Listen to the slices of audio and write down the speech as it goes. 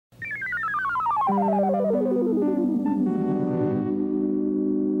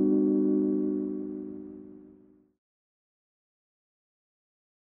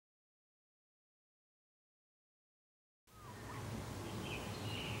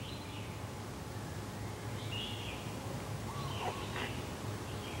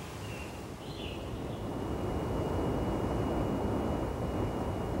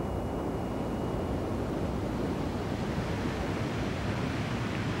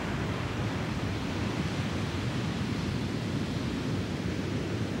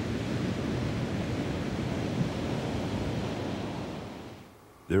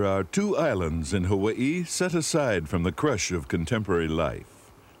There are two islands in Hawaii set aside from the crush of contemporary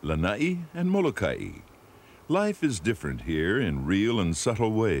life, Lanaʻi and Molokaʻi. Life is different here in real and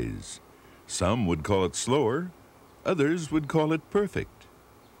subtle ways. Some would call it slower, others would call it perfect.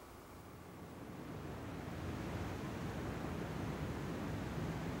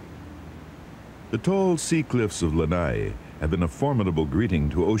 The tall sea cliffs of Lanaʻi have been a formidable greeting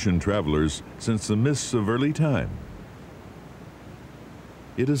to ocean travelers since the mists of early time.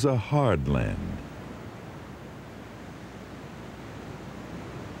 It is a hard land.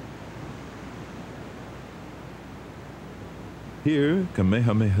 Here,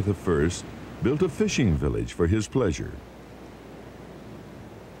 Kamehameha I built a fishing village for his pleasure.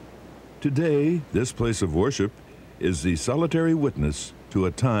 Today, this place of worship is the solitary witness to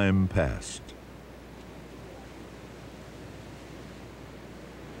a time past.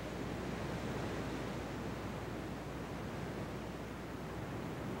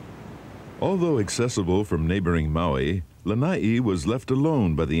 Although accessible from neighboring Maui, Lanaʻi was left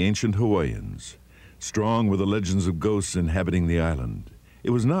alone by the ancient Hawaiians. Strong were the legends of ghosts inhabiting the island. It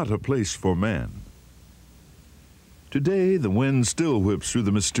was not a place for man. Today, the wind still whips through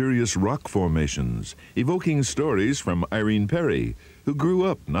the mysterious rock formations, evoking stories from Irene Perry, who grew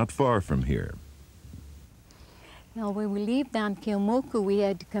up not far from here. Now, when we leave down Keomoku, we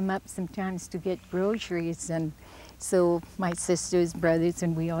had to come up sometimes to get groceries, and so my sisters, brothers,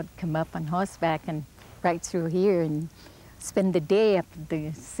 and we all come up on horseback and right through here and spend the day up at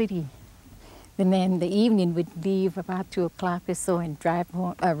the city. And then the evening we'd leave about 2 o'clock or so and drive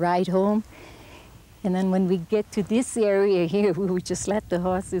home, ride home. And then when we get to this area here, we would just let the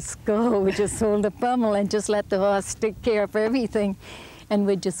horses go. We just hold the pommel and just let the horse take care of everything. And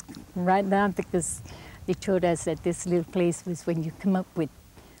we'd just ride down because they told us that this little place was when you come up with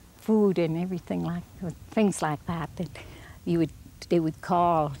food and everything like things like that, that they would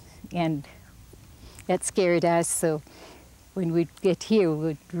call, and that scared us. So when we'd get here, we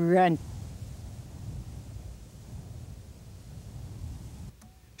would run.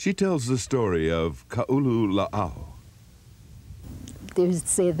 She tells the story of Ka'ulu-La'au. They would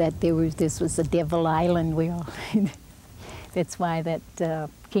say that this was a devil island. That's why that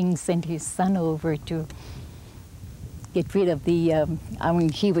king sent his son over to get rid of the,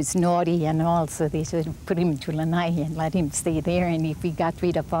 he was naughty and all, so they should put him to Lanaʻi and let him stay there, and if he got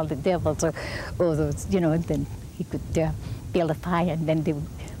rid of all the devils or those, then he could build a fire, and then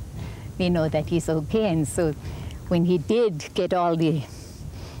they know that he's okay. And so when he did get all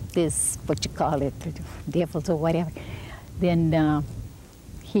this, what you call it, devils or whatever, then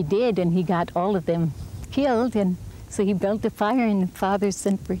he did, and he got all of them killed, and so he built a fire, and Father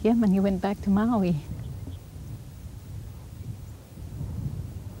sent for him, and he went back to Maui.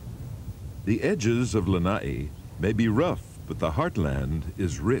 The edges of Lanaʻi may be rough, but the heartland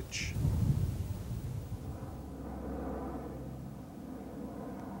is rich.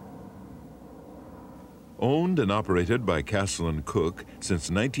 Owned and operated by Castle & Cook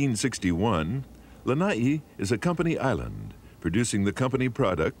since 1961, Lanaʻi is a company island, producing the company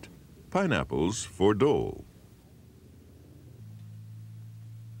product, pineapples for dole.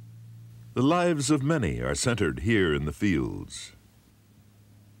 The lives of many are centered here in the fields.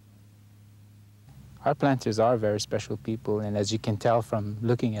 Our planters are very special people, and as you can tell from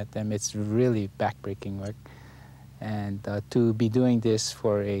looking at them, it's really backbreaking work. And to be doing this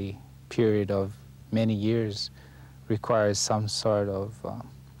for a period of many years requires some sort of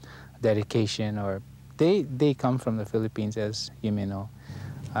dedication, or they come from the Philippines, as you may know,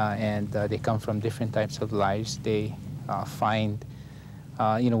 and they come from different types of lives. They find,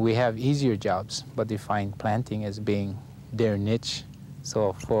 we have easier jobs, but they find planting as being their niche.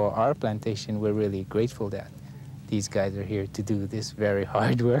 So for our plantation, we're really grateful that these guys are here to do this very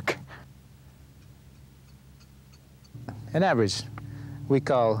hard work. An average, we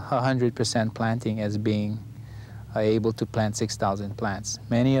call 100% planting as being able to plant 6,000 plants.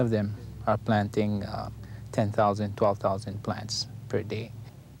 Many of them are planting 10,000, 12,000 plants per day.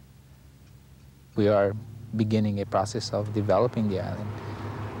 We are beginning a process of developing the island,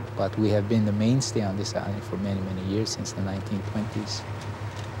 but we have been the mainstay on this island for many, many years, since the 1920s.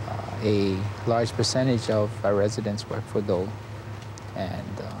 A large percentage of our residents work for Dole,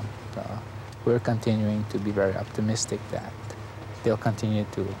 and we're continuing to be very optimistic that they'll continue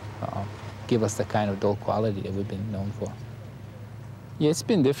to give us the kind of Dole quality that we've been known for. Yeah, it's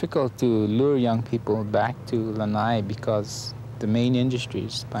been difficult to lure young people back to Lanaʻi because the main industry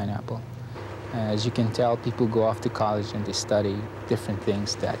is pineapple. As you can tell, people go off to college and they study different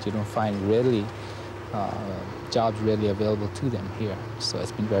things that you don't find really jobs readily available to them here. So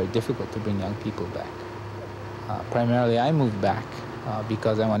it's been very difficult to bring young people back. Primarily, I moved back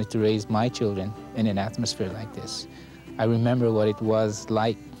because I wanted to raise my children in an atmosphere like this. I remember what it was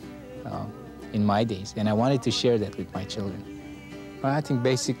like in my days, and I wanted to share that with my children. Well, I think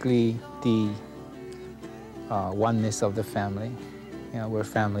basically the oneness of the family, where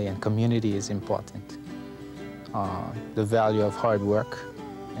family and community is important. The value of hard work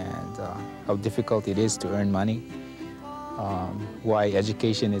and how difficult it is to earn money, why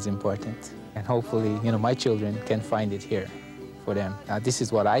education is important. And hopefully, my children can find it here for them. This is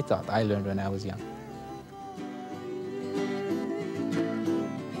what I thought I learned when I was young.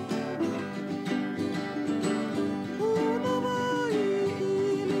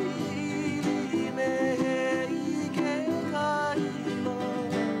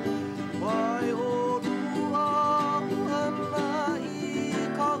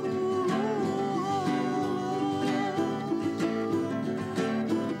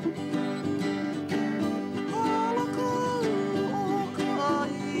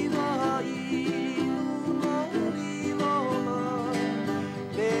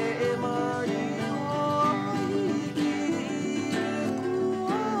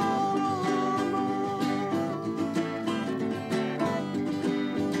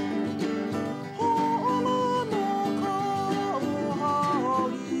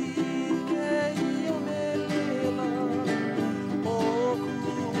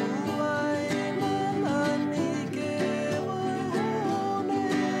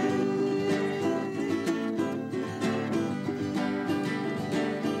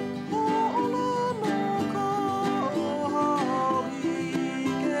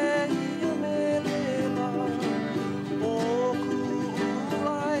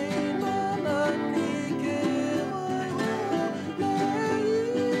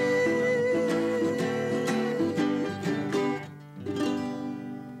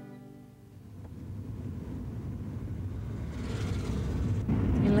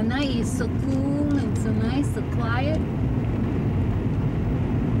 Lanaʻi is so cool and so nice, so quiet.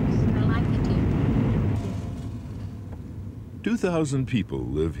 I like it here. 2,000 people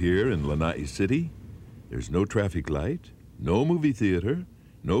live here in Lanaʻi City. There's no traffic light, no movie theater,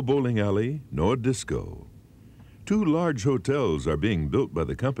 no bowling alley, nor disco. 2 large hotels are being built by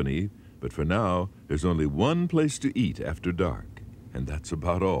the company, but for now, there's only one place to eat after dark, and that's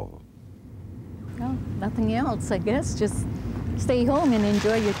about all. Well, nothing else, I guess. Just stay home and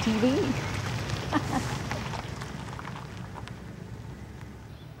enjoy your TV.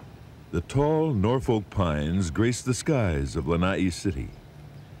 The tall Norfolk pines grace the skies of Lanaʻi City.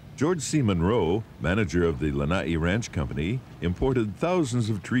 George C. Monroe, manager of the Lanaʻi Ranch Company, imported thousands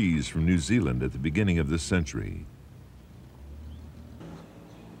of trees from New Zealand at the beginning of this century.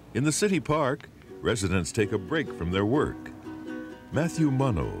 In the city park, residents take a break from their work. Matthew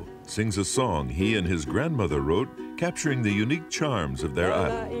Mono sings a song he and his grandmother wrote, capturing the unique charms of their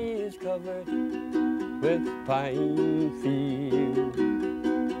island. Lanaʻi is covered with pine fields.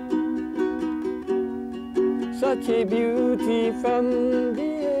 Such a beauty from the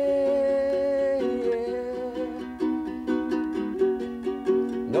air.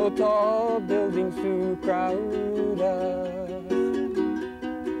 No tall buildings to crowd us.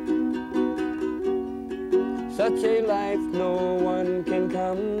 Such a life no one can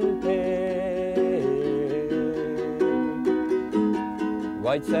compare.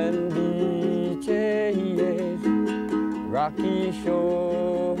 White sand beaches, rocky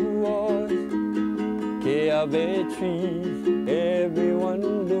shores, Keawe trees, everyone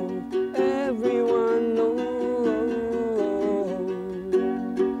knows, everyone knows.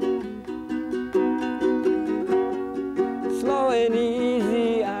 Slow and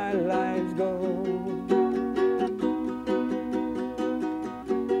easy our lives go,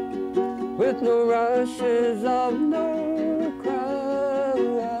 with no rushes of no crowd.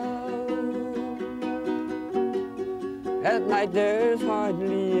 At night there's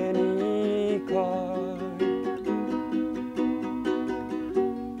hardly any car.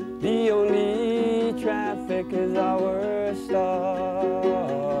 The only traffic is our star.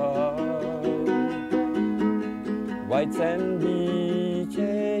 White sand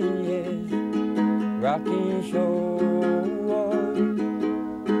beaches, rocky shore,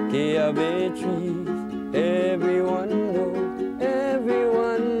 Keawe trees, everyone knows,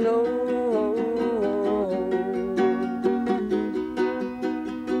 everyone knows.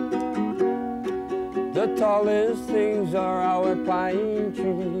 The tallest things are our pine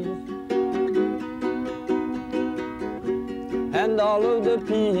trees, and all of the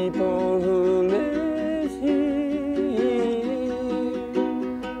people who live here.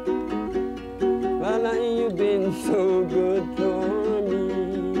 Lanaʻi, you've been so good for me.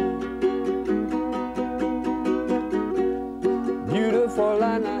 Beautiful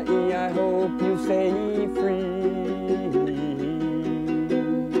Lanaʻi, I hope you stay free.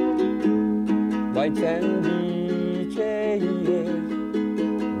 White sand beaches,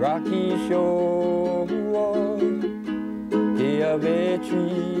 rocky shores, Keawe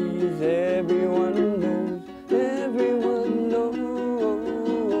trees, everyone knows, everyone knows,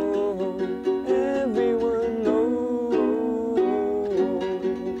 everyone knows.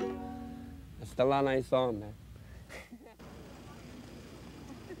 That's the Lanaʻi song, man.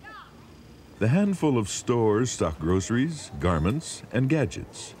 The handful of stores stock groceries, garments, and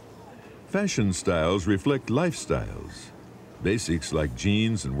gadgets. Fashion styles reflect lifestyles. Basics like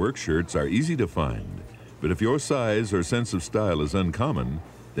jeans and work shirts are easy to find, but if your size or sense of style is uncommon,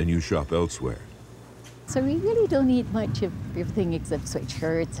 then you shop elsewhere. So we really don't need much of everything except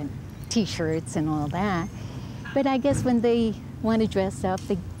sweatshirts and t-shirts and all that. But I guess when they want to dress up,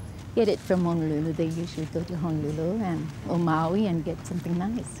 they get it from Honolulu. They usually go to Honolulu and Maui and get something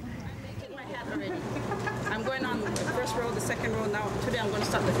nice. Already. I'm going on the first row, the second row now. Today I'm going to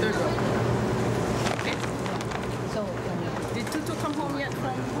start the third row. Okay? So, did Tutu come home yet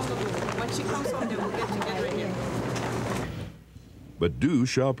from Honolulu? When she comes home, they will get together again. But do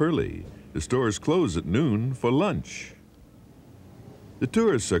shop early. The stores close at noon for lunch. The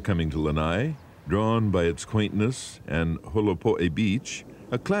tourists are coming to Lanaʻi, drawn by its quaintness and Holopoʻe Beach,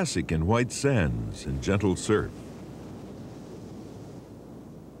 a classic in white sands and gentle surf.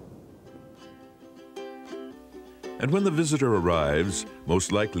 And when the visitor arrives,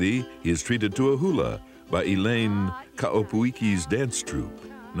 most likely he is treated to a hula by Elaine Ka'opuiki's dance troupe,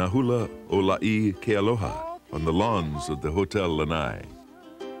 Nahula Olaʻi Kealoha, on the lawns of the Hotel Lanaʻi.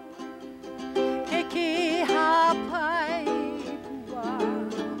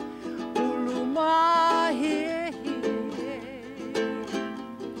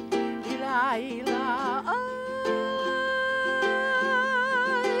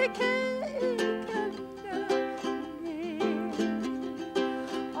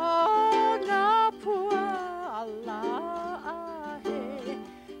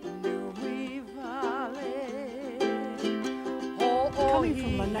 Coming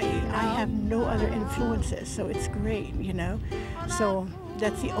from Lanaʻi, I have no other influences, so it's great, you know. So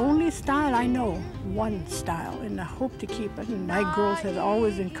that's the only style I know, one style, and I hope to keep it. And my girls have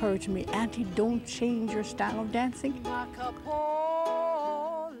always encouraged me, Auntie, don't change your style of dancing.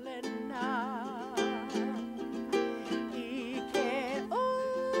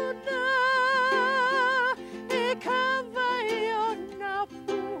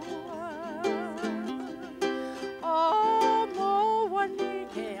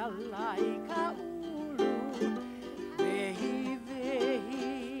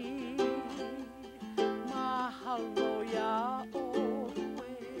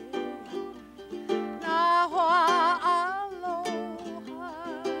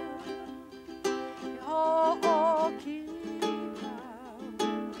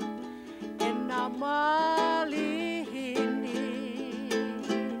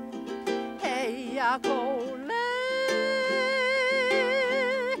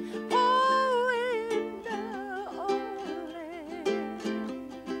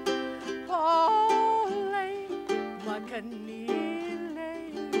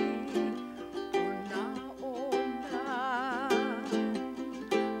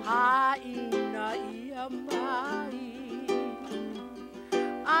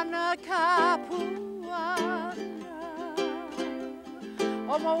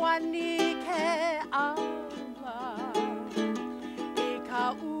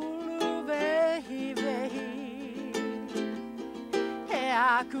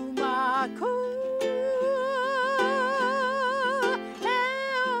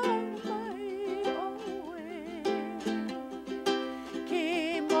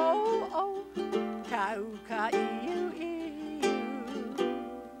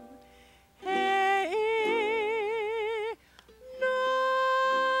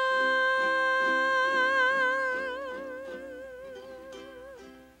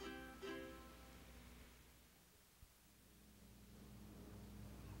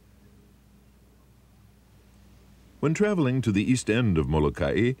 When traveling to the east end of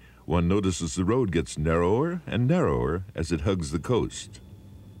Molokaʻi, one notices the road gets narrower and narrower as it hugs the coast.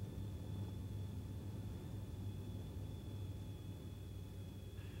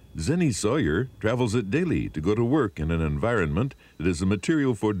 Zenny Sawyer travels it daily to go to work in an environment that is a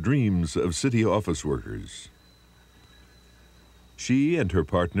material for dreams of city office workers. She and her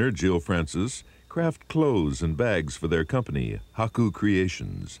partner, Jill Francis, craft clothes and bags for their company, Haku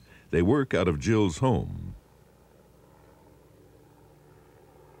Creations. They work out of Jill's home.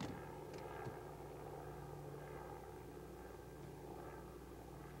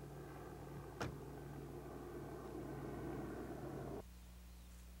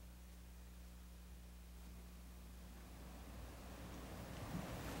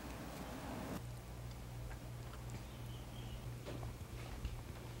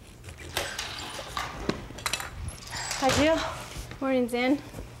 Hi, Jill. Morning, Zen.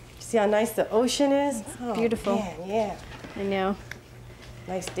 See how nice the ocean is? It's beautiful. Man, yeah. I know.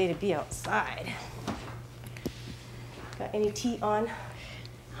 Nice day to be outside. Got any tea on?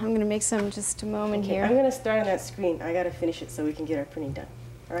 I'm gonna make some in just a moment Okay, here. I'm gonna start on that screen. I gotta finish it so we can get our printing done.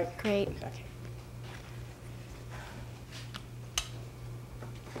 All right? Great. Okay.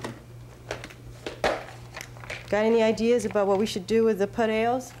 Got any ideas about what we should do with the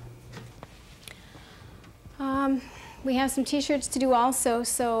pareos? We have some t-shirts to do also,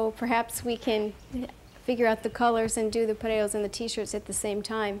 so perhaps we can figure out the colors and do the pareos and the t-shirts at the same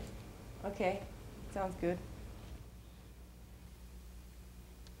time. Okay, sounds good.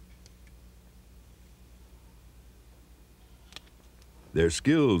 Their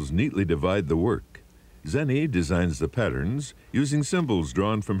skills neatly divide the work. Zenny designs the patterns using symbols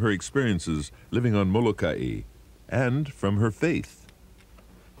drawn from her experiences living on Molokaʻi and from her faith.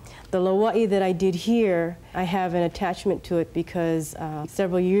 The Lawaiʻi that I did here, I have an attachment to it because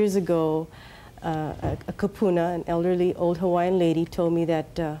several years ago, a kapuna, an elderly old Hawaiian lady, told me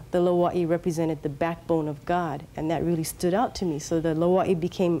that the Lawaiʻi represented the backbone of God, and that really stood out to me. So the Lawaiʻi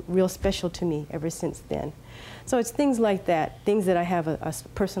became real special to me ever since then. So it's things like that, things that I have a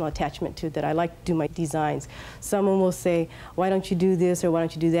personal attachment to that I like to do my designs. Someone will say, why don't you do this or why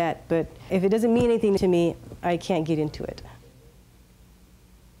don't you do that? But if it doesn't mean anything to me, I can't get into it.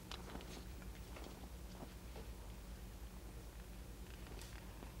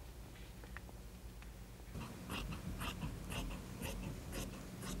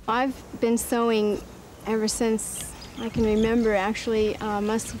 I've been sewing ever since I can remember, actually.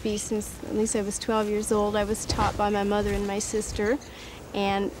 Must be since at least I was 12 years old. I was taught by my mother and my sister,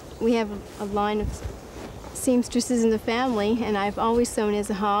 and we have a line of seamstresses in the family, and I've always sewn as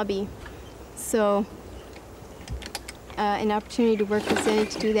a hobby. So an opportunity to work with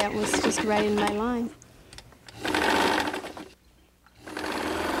Zenny to do that was just right in my line.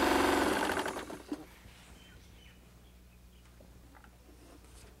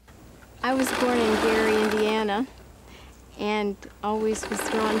 I was born in Gary, Indiana, and always was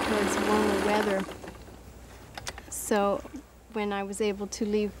drawn towards warmer weather. So when I was able to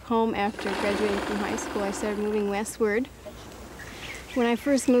leave home after graduating from high school, I started moving westward. When I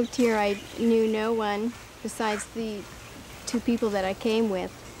first moved here, I knew no one besides the two people that I came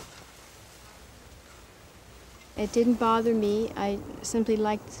with. It didn't bother me. I simply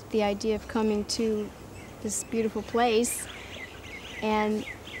liked the idea of coming to this beautiful place. And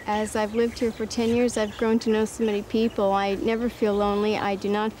as I've lived here for 10 years, I've grown to know so many people. I never feel lonely. I do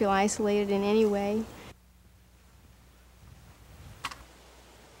not feel isolated in any way.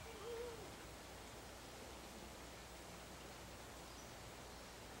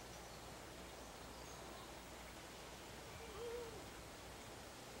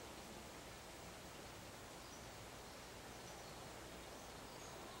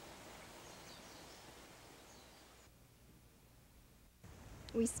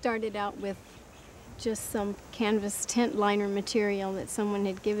 We started out with just some canvas tent liner material that someone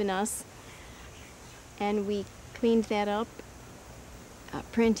had given us, and we cleaned that up,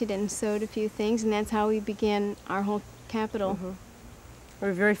 printed and sewed a few things, and that's how we began our whole capital. Mm-hmm.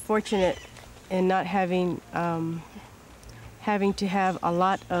 We're very fortunate in not having to have a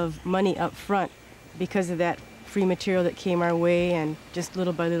lot of money up front because of that free material that came our way, and just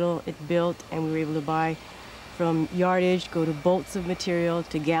little by little it built, and we were able to buy from yardage, go to bolts of material,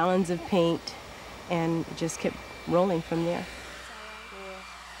 to gallons of paint, and it just kept rolling from there.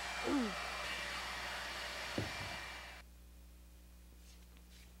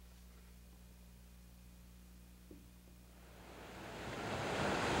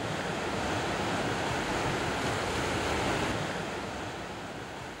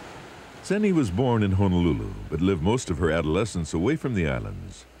 Zenny was born in Honolulu, but lived most of her adolescence away from the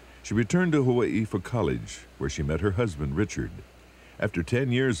islands. She returned to Hawaii for college, where she met her husband, Richard. After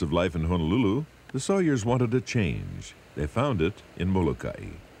 10 years of life in Honolulu, the Sawyers wanted a change. They found it in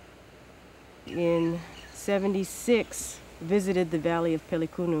Molokaʻi. In '76, visited the Valley of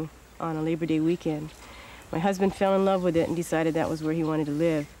Pelekunu on a Labor Day weekend. My husband fell in love with it and decided that was where he wanted to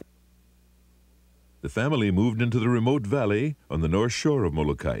live. The family moved into the remote valley on the north shore of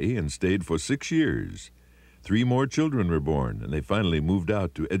Molokaʻi and stayed for 6 years. 3 more children were born, and they finally moved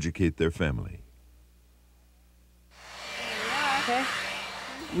out to educate their family. Okay.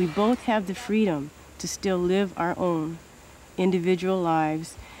 We both have the freedom to still live our own individual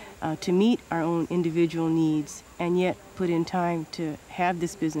lives, to meet our own individual needs, and yet put in time to have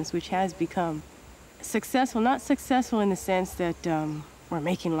this business, which has become successful. Not successful in the sense that we're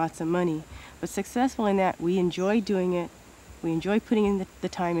making lots of money, but successful in that we enjoy doing it, we enjoy putting in the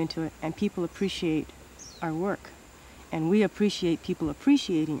time into it, and people appreciate our work. And we appreciate people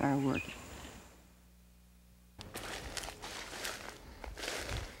appreciating our work.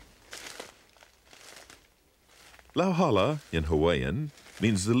 Lauhala, in Hawaiian,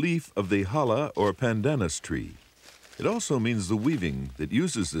 means the leaf of the hala or pandanus tree. It also means the weaving that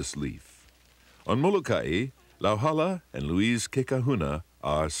uses this leaf. On Molokaʻi, Lauhala and Louise Kekahuna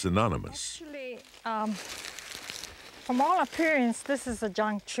are synonymous. Actually, from all appearance, this is a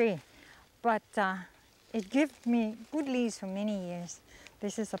junk tree, but it gives me good leaves for many years.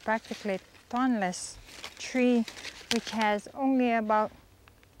 This is a practically thornless tree, which has only about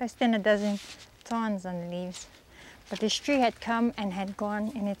less than a dozen thorns on the leaves. But this tree had come and had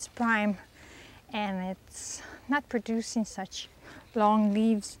gone in its prime, and it's not producing such long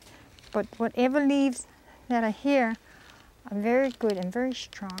leaves. But whatever leaves that are here are very good and very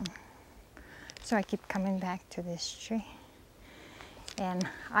strong. So I keep coming back to this tree. And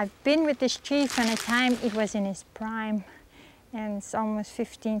I've been with this tree from the time it was in its prime, and it's almost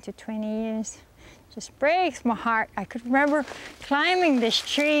 15 to 20 years. Just breaks my heart. I could remember climbing this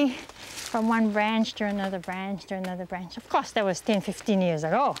tree from one branch to another branch to another branch. Of course, that was 10, 15 years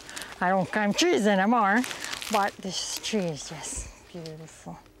ago. I don't climb trees anymore, but this tree is just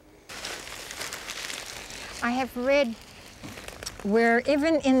beautiful. I have read where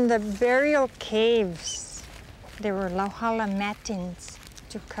even in the burial caves, there were lauhala matins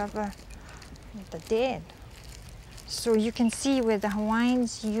to cover the dead. So you can see where the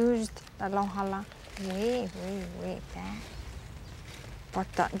Hawaiians used the lauhala way, way, way back. But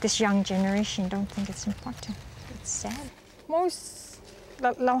this young generation don't think it's important. It's sad. Most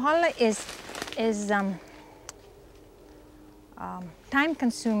lauhala is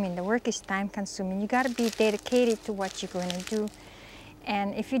time-consuming. The work is time-consuming. You got to be dedicated to what you're going to do.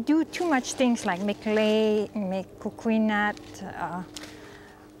 And if you do too much things like make clay, make kukui nut,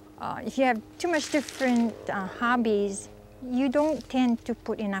 if you have too much different hobbies, you don't tend to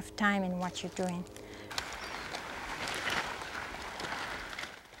put enough time in what you're doing.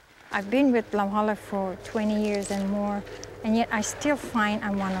 I've been with lauhala for 20 years and more, and yet I still find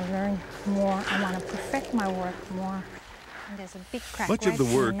I want to learn more. I want to perfect my work more. And there's a big crack. Much of the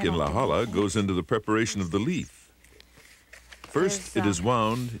work in lauhala goes into the preparation of the leaf. First, it is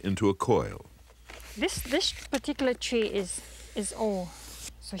wound into a coil. This particular tree is old,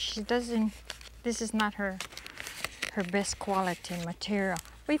 so she doesn't. This is not her best quality material.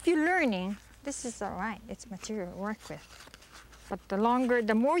 But if you're learning, this is all right. It's material to work with. But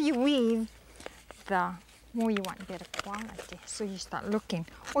the more you weave, the more you want better quality. So you start looking,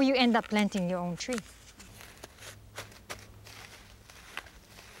 or you end up planting your own tree.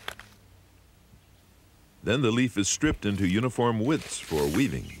 Then the leaf is stripped into uniform widths for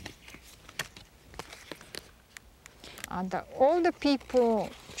weaving. The older people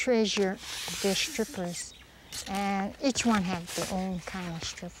treasure their strippers, and each one have their own kind of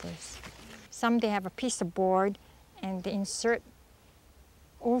strippers. Some they have a piece of board, and they insert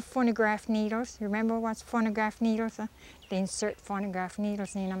old phonograph needles. Remember what's phonograph needles? They insert phonograph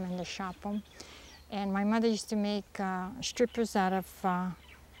needles in them and they shop them. And my mother used to make strippers out of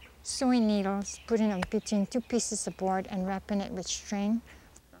sewing needles, putting them between 2 pieces of board and wrapping it with string.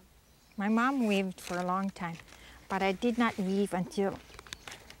 My mom weaved for a long time, but I did not weave until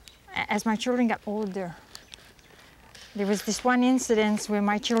as my children got older. There was this one incident where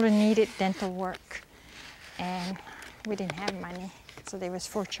my children needed dental work, and we didn't have money. So there was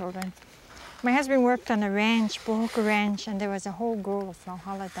 4 children. My husband worked on a ranch, Pohoka Ranch, and there was a whole grove of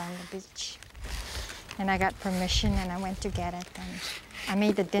lauhala down the beach. And I got permission and I went to get it. And I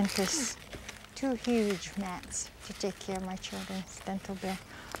made the dentist 2 huge mats to take care of my children's dental bill.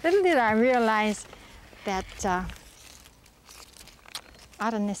 Little did I realize that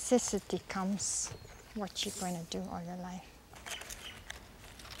out of necessity comes what you're going to do all your life.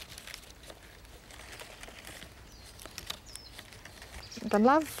 the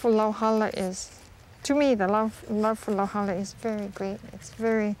love for Lauhala is, to me, the love for Lauhala is very great. It's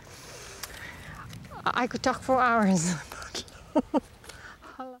very, I could talk for hours about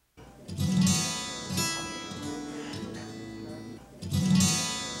Lauhala.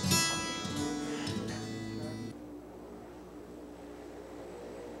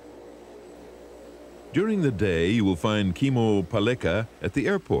 During the day, you will find Kimo Paleka at the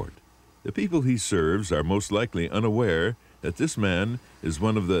airport. The people he serves are most likely unaware that this man is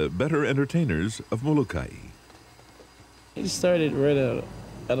one of the better entertainers of Molokaʻi. I started right out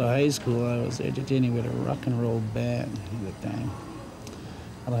of high school. I was entertaining with a rock and roll band at the time.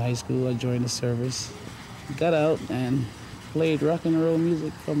 Out of high school, I joined the service, got out and played rock and roll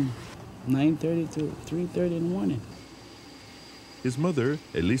music from 9:30 to 3:30 in the morning. His mother,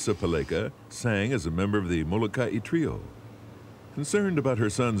 Elisa Paleka, sang as a member of the Molokaʻi trio. Concerned about her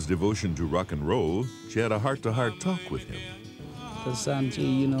son's devotion to rock and roll, she had a heart-to-heart talk with him. The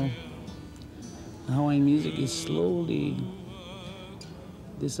Sanji, you know, Hawaiian music is slowly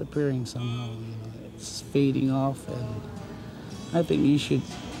disappearing somehow. You know, it's fading off, and I think you should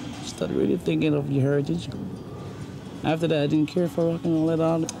start really thinking of your heritage. After that, I didn't care for rock and roll at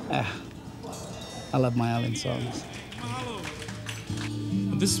all. I love my island songs.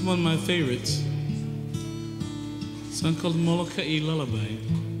 This is one of my favorites. A song called Molokaʻi Lullaby.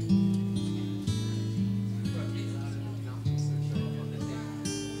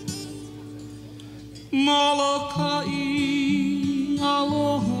 Molokaʻi,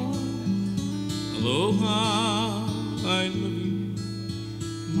 aloha, aloha, I love you,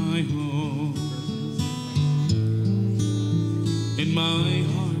 my home. In my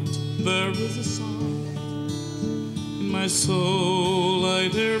heart there is a song, in my soul I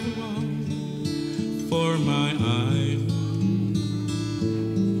dare run for my island.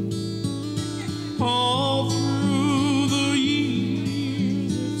 All through the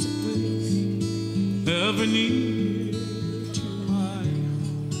years it's a place ever near to my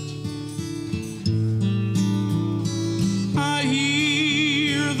heart. I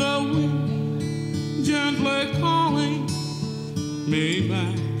hear the wind gently calling me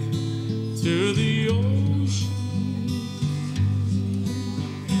back to the ocean.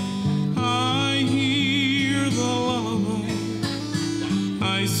 I hear the lullaby,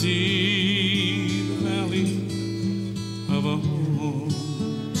 I see the valley of a home.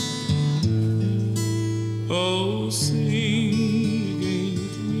 Oh, sing again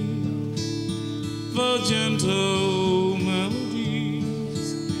to me the gentle melodies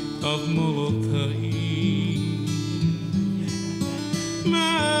of Molokaʻi.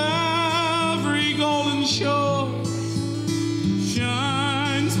 Every golden shore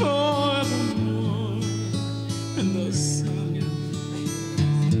shines forevermore in the sun.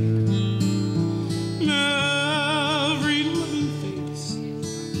 Every loving face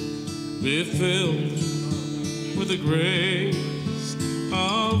be filled with the grace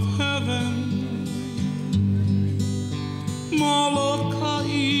of heaven.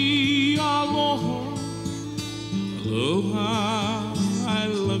 Molokaʻi, aloha, aloha, I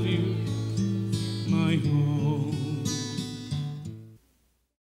love you, my home.